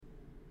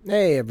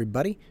Hey,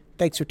 everybody.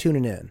 Thanks for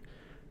tuning in.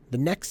 The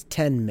next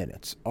 10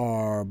 minutes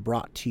are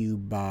brought to you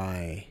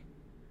by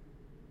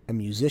a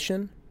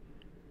musician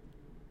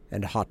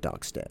and a hot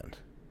dog stand.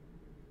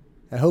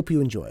 I hope you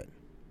enjoy it.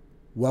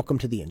 Welcome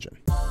to the engine.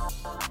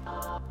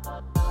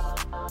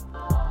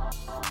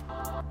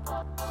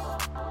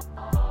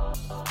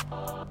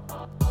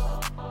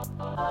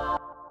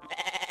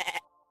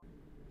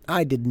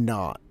 I did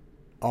not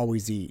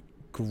always eat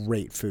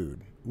great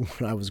food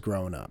when I was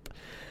growing up.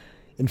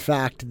 In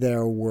fact,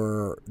 there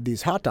were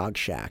these hot dog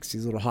shacks,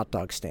 these little hot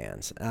dog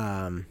stands,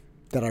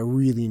 that I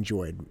really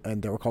enjoyed,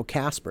 and they were called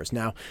Caspers.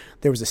 Now,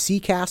 there was a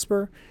C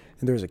Casper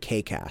and there was a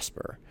K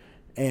Casper.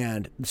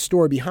 And the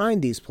story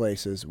behind these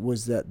places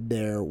was that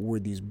there were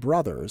these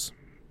brothers,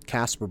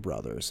 Casper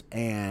brothers,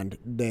 and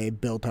they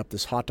built up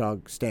this hot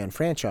dog stand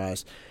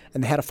franchise,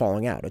 and they had a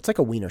falling out. It's like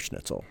a Wiener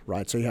Schnitzel,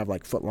 right? So you have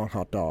like footlong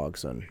hot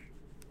dogs and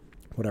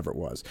whatever it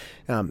was,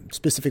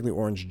 specifically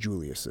Orange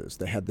Julius's.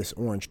 They had this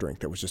orange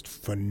drink that was just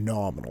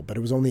phenomenal, but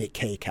it was only at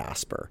K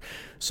Casper.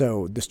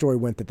 So the story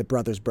went that the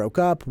brothers broke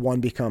up.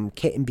 One became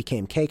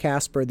K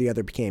Casper, the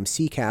other became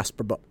C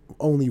Casper, but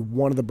only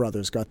one of the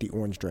brothers got the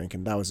orange drink,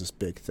 and that was this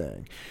big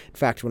thing. In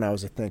fact, when I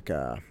was,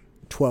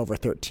 12 or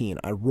 13,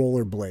 I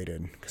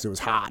rollerbladed, because it was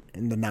hot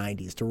in the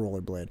 90s to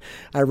rollerblade.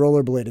 I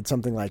rollerbladed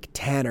something like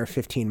 10 or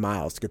 15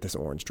 miles to get this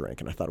orange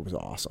drink, and I thought it was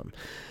awesome.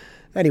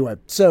 Anyway,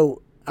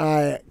 so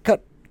I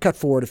cut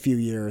forward a few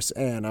years,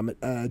 and I'm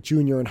a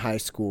junior in high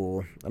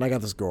school, and I got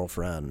this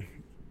girlfriend.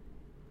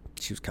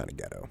 She was kind of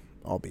ghetto,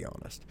 I'll be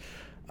honest.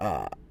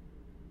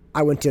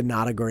 I went to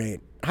not a great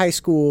high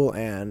school,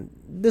 and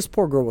this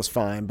poor girl was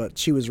fine, but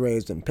she was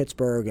raised in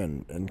Pittsburgh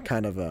and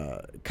kind of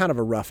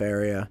a rough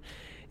area,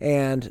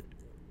 and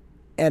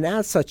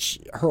as such,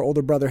 her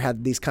older brother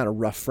had these kind of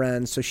rough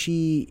friends, so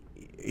she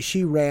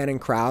ran in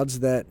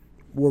crowds that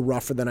were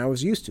rougher than I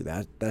was used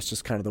to. That's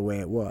just kind of the way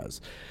it was,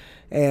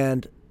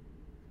 and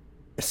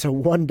so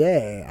one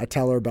day I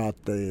tell her about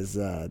these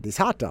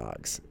hot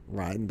dogs,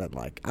 right? And that,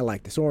 like, I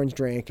like this orange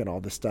drink and all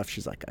this stuff.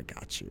 She's like, I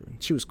got you.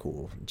 And she was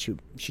cool. And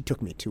she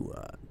took me to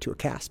a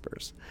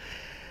Casper's.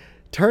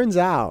 Turns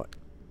out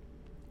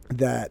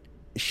that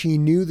she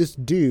knew this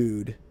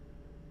dude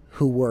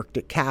who worked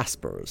at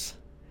Casper's,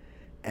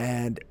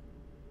 and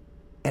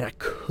I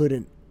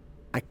couldn't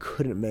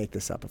make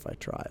this up if I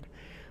tried.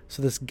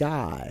 So this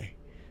guy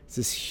is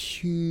this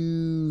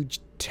huge,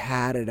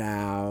 tatted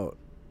out,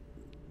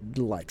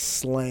 like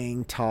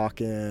slang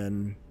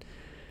talking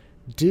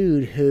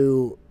dude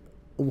who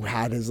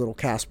had his little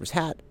Casper's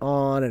hat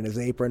on and his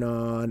apron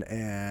on,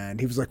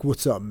 and he was like,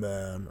 "What's up,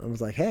 man?" I was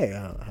like, "Hey,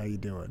 how you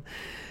doing?"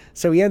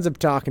 So he ends up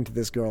talking to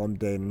this girl I'm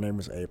dating. Her name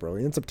was April.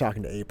 He ends up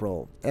talking to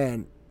April,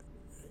 and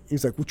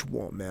he's like, "What you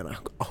want, man?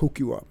 I'll hook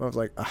you up." I was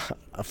like,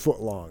 "A foot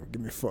long.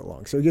 Give me a foot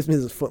long." So he gives me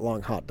this foot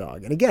long hot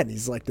dog, and again,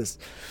 he's like this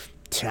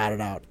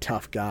tatted out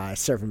tough guy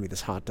serving me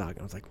this hot dog, and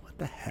I was like, what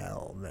the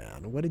hell,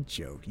 man, what a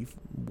joke. You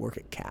work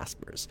at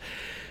Casper's.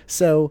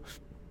 So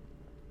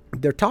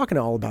they're talking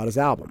all about his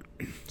album.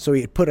 So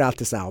he had put out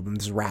this album,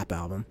 this rap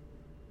album.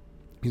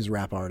 He's a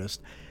rap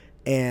artist,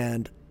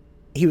 and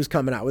he was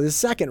coming out with his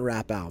second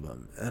rap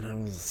album, and I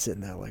was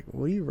sitting there like,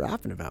 what are you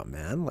rapping about,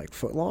 man? Like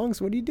footlongs?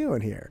 What are you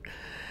doing here?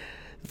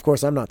 Of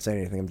course, I'm not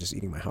saying anything. I'm just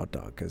eating my hot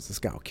dog because this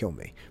guy will kill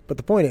me. But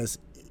the point is,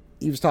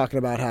 he was talking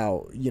about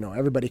how,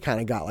 everybody kind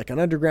of got like an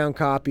underground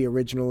copy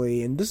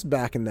originally, and this is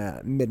back in the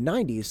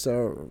mid-90s,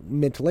 so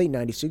mid to late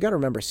 90s. So you got to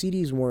remember,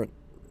 CDs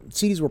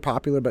were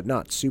popular, but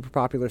not super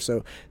popular,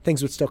 so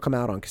things would still come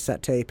out on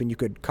cassette tape, and you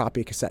could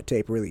copy a cassette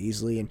tape really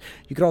easily, and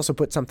you could also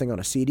put something on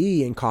a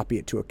CD and copy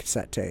it to a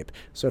cassette tape.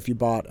 So if you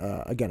bought,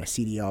 again, a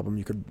CD album,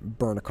 you could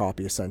burn a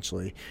copy,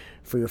 essentially,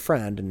 for your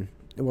friend, and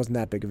it wasn't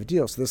that big of a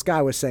deal. So this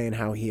guy was saying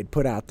how he had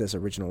put out this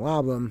original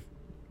album,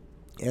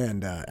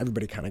 and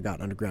everybody kind of got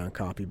an underground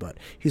copy, but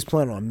he was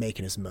planning on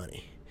making his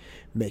money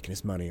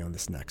on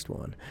this next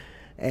one.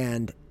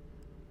 And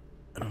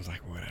I was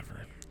like,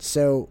 whatever.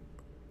 So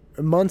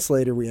months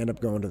later, we end up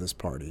going to this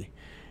party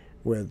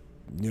with,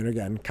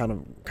 again, kind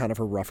of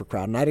a rougher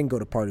crowd. And I didn't go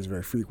to parties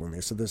very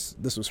frequently. So this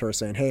was her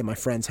saying, hey, my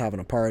friend's having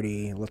a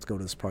party. Let's go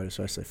to this party.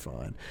 So I say,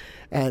 fine.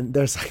 And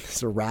there's like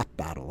this rap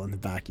battle in the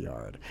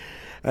backyard.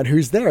 And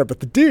who's there but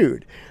the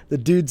dude? The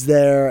dude's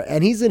there,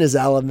 and he's in his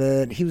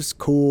element. He was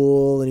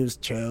cool, and he was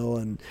chill,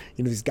 and,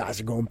 these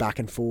guys are going back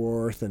and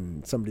forth,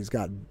 and somebody's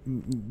got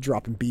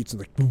dropping beats,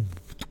 and like,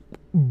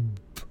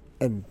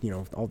 and,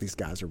 all these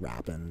guys are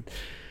rapping.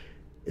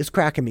 It's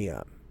cracking me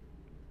up.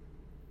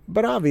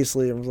 But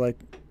obviously, I was like,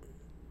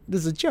 this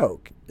is a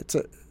joke. It's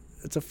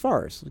a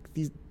farce.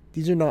 Like,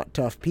 these are not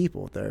tough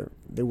people.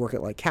 They work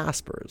at like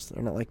Casper's.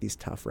 They're not like these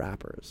tough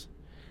rappers.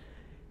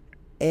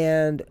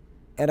 And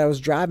I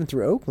was driving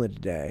through Oakland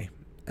today,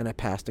 and I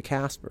passed a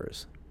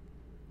Casper's,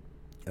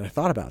 and I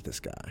thought about this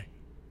guy,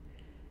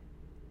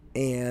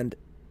 and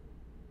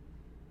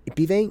it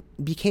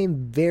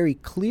became very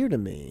clear to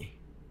me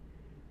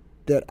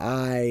that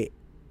I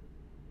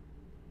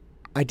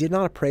did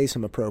not appraise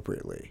him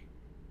appropriately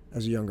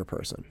as a younger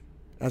person.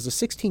 As a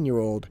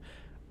 16-year-old,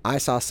 I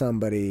saw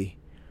somebody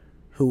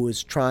who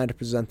was trying to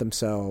present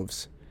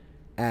themselves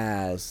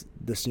as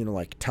this,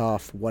 like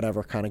tough,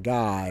 whatever kind of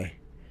guy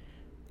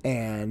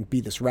and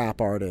be this rap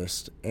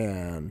artist,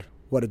 and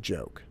what a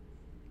joke.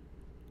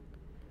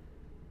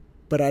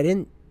 But I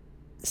didn't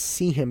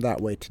see him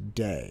that way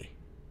today.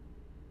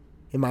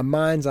 In my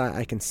mind's eye,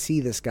 I can see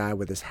this guy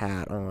with his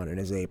hat on and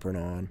his apron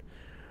on,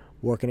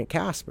 working at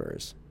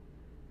Casper's.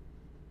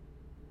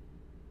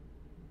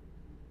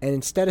 And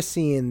instead of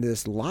seeing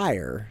this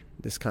liar,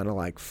 this kind of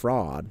like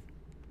fraud,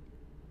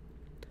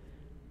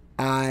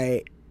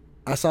 I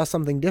saw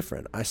something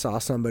different. I saw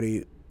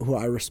somebody who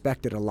I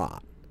respected a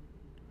lot.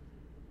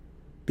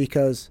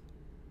 Because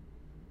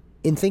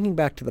in thinking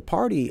back to the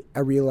party, I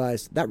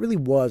realized that really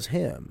was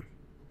him.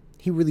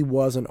 He really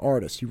was an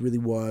artist. He really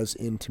was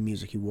into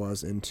music. He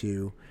was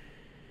into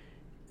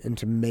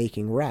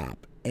making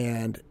rap.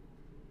 And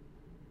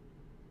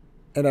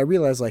I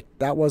realized, like,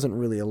 that wasn't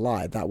really a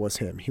lie. That was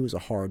him. He was a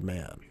hard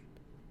man.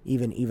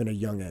 Even a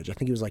young age. I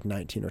think he was like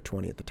 19 or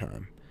 20 at the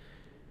time.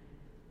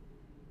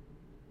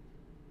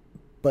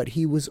 But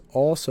he was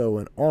also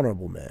an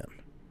honorable man.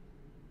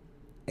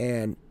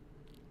 And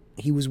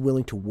he was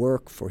willing to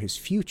work for his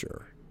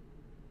future.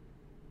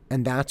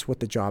 And that's what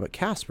the job at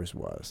Casper's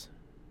was.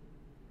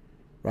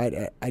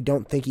 Right? I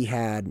don't think he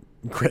had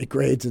great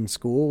grades in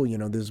school.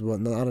 This was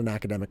not an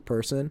academic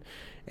person.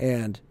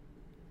 And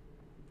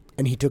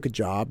he took a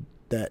job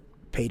that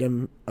paid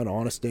him an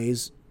honest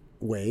day's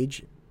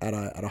wage at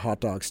a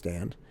hot dog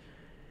stand.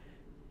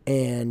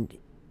 And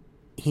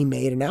he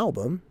made an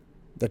album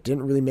that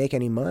didn't really make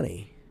any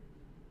money.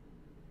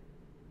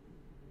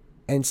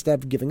 And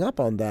instead of giving up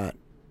on that,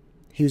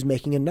 he was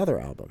making another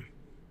album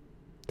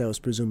that was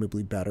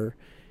presumably better,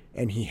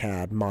 and he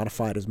had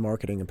modified his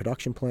marketing and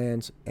production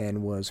plans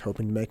and was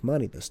hoping to make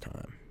money this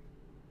time.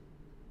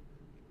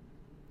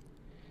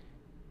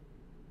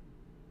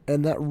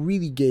 And that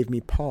really gave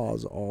me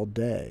pause all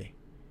day.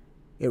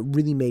 It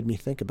really made me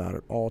think about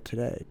it all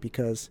today,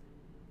 because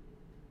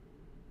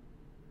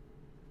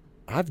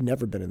I've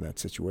never been in that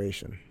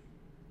situation.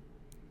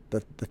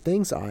 The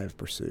things I've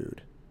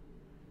pursued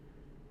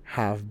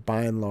have,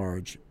 by and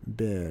large,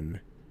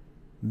 been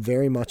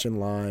very much in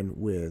line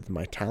with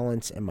my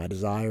talents and my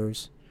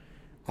desires.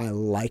 I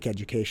like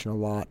education a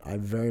lot. I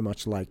very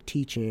much like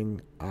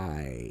teaching.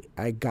 I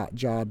got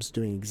jobs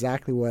doing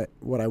exactly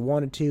what I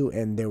wanted to,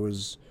 and there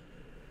was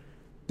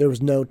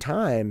no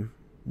time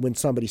when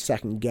somebody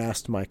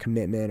second-guessed my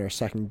commitment or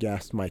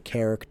second-guessed my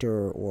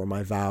character or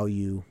my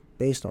value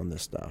based on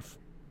this stuff.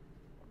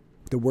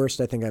 The worst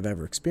I think I've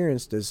ever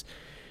experienced is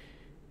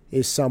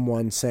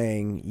someone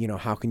saying,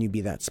 how can you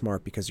be that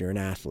smart because you're an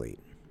athlete?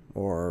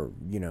 Or,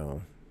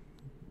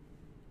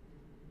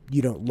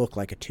 you don't look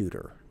like a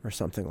tutor or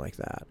something like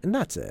that. And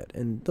that's it.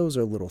 And those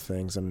are little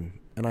things, and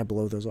I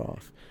blow those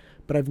off.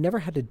 But I've never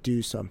had to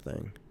do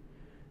something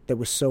that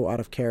was so out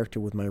of character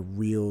with my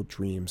real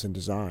dreams and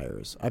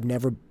desires. I've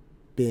never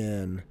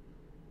been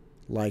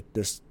like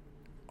this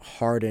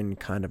hardened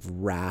kind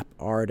of rap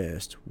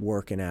artist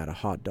working at a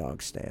hot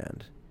dog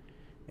stand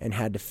and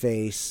had to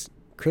face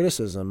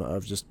criticism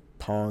of just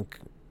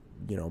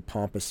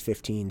pompous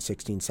 15,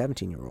 16,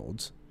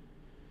 17-year-olds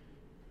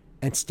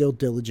and still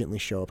diligently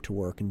show up to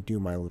work and do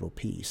my little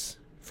piece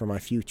for my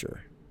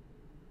future.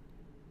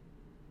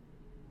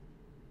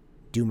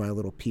 Do my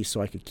little piece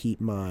so I could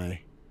keep my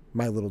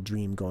little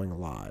dream going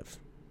alive.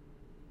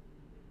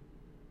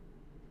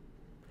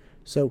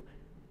 So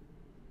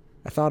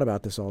I thought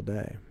about this all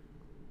day,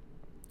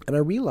 and I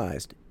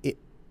realized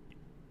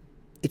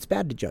it's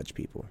bad to judge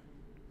people,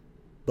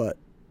 but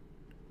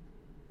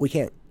we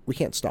can't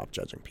stop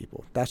judging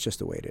people. That's just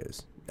the way it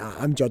is.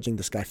 I'm judging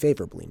this guy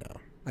favorably now.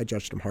 I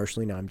judged him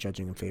harshly, now I'm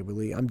judging him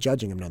favorably. I'm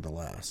judging him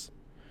nonetheless.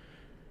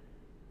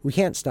 We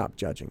can't stop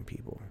judging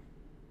people.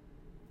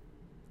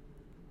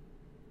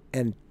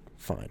 And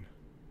fine.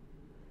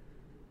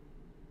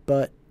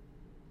 But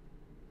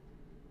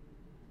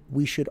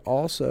we should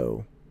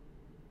also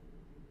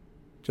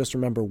just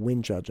remember,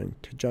 when judging,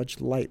 to judge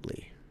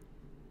lightly.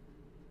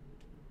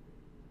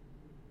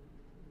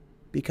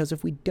 Because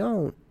if we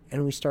don't,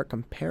 and we start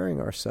comparing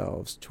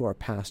ourselves to our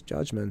past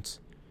judgments,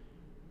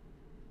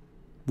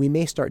 we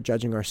may start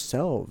judging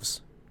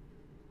ourselves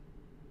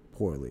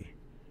poorly.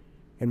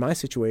 In my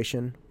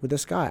situation with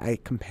this guy, I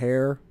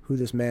compare who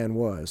this man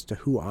was to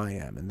who I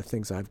am and the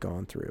things I've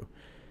gone through.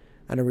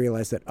 And I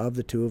realized that of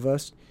the two of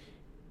us,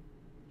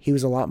 he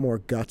was a lot more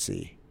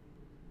gutsy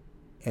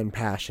and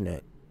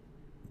passionate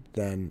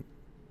than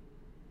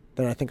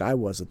I think I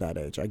was at that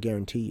age. I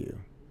guarantee you.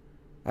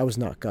 I was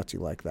not gutsy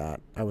like that.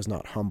 I was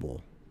not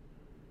humble.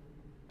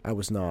 I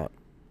was not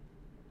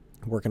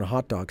working a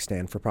hot dog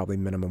stand for probably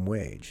minimum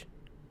wage.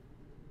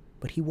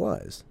 But he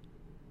was.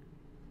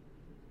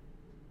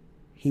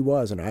 He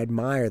was, and I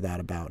admire that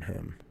about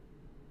him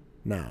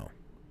now.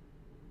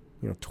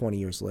 20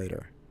 years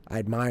later. I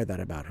admire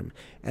that about him.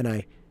 And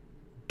I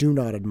do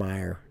not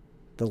admire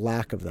the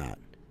lack of that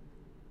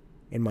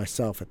in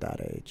myself at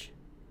that age.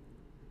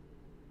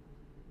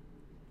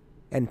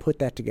 And put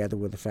that together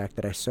with the fact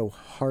that I so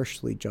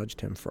harshly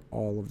judged him for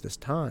all of this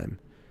time.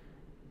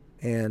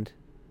 And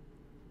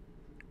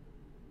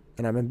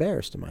I'm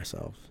embarrassed of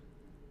myself.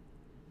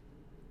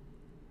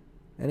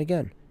 And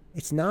again,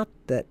 it's not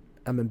that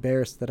I'm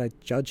embarrassed that I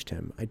judged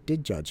him. I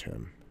did judge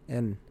him.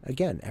 And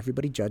again,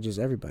 everybody judges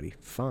everybody.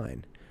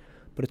 Fine.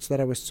 But it's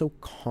that I was so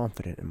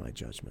confident in my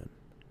judgment.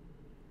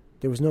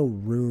 There was no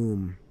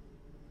room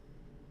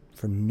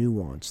for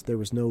nuance. There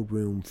was no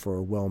room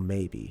for, well,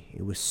 maybe.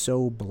 It was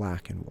so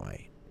black and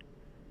white.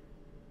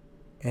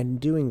 And in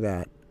doing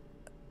that,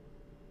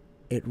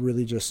 it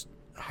really just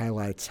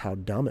highlights how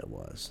dumb it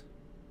was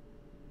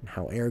and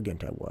how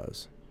arrogant I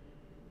was.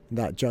 And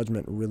that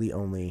judgment really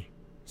only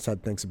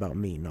said things about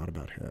me, not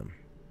about him.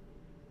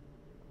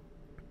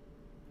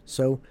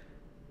 So,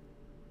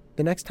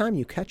 the next time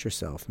you catch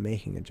yourself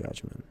making a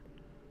judgment,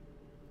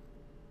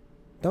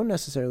 don't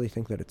necessarily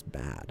think that it's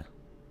bad,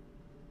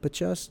 but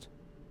just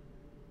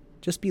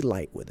be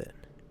light with it.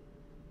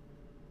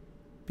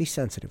 Be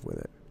sensitive with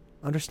it.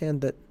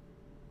 Understand that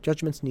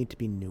judgments need to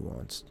be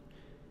nuanced.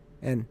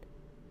 And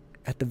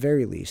at the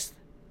very least,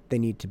 they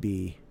need to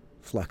be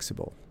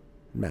flexible,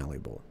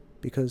 malleable.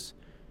 Because,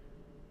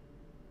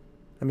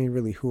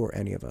 really, who are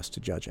any of us to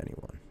judge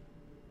anyone?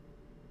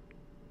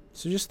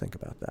 So just think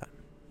about that.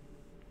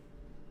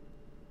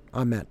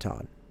 I'm Matt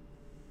Todd,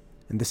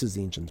 and this is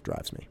The Engine That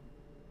Drives Me.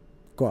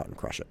 Go out and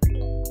crush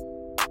it.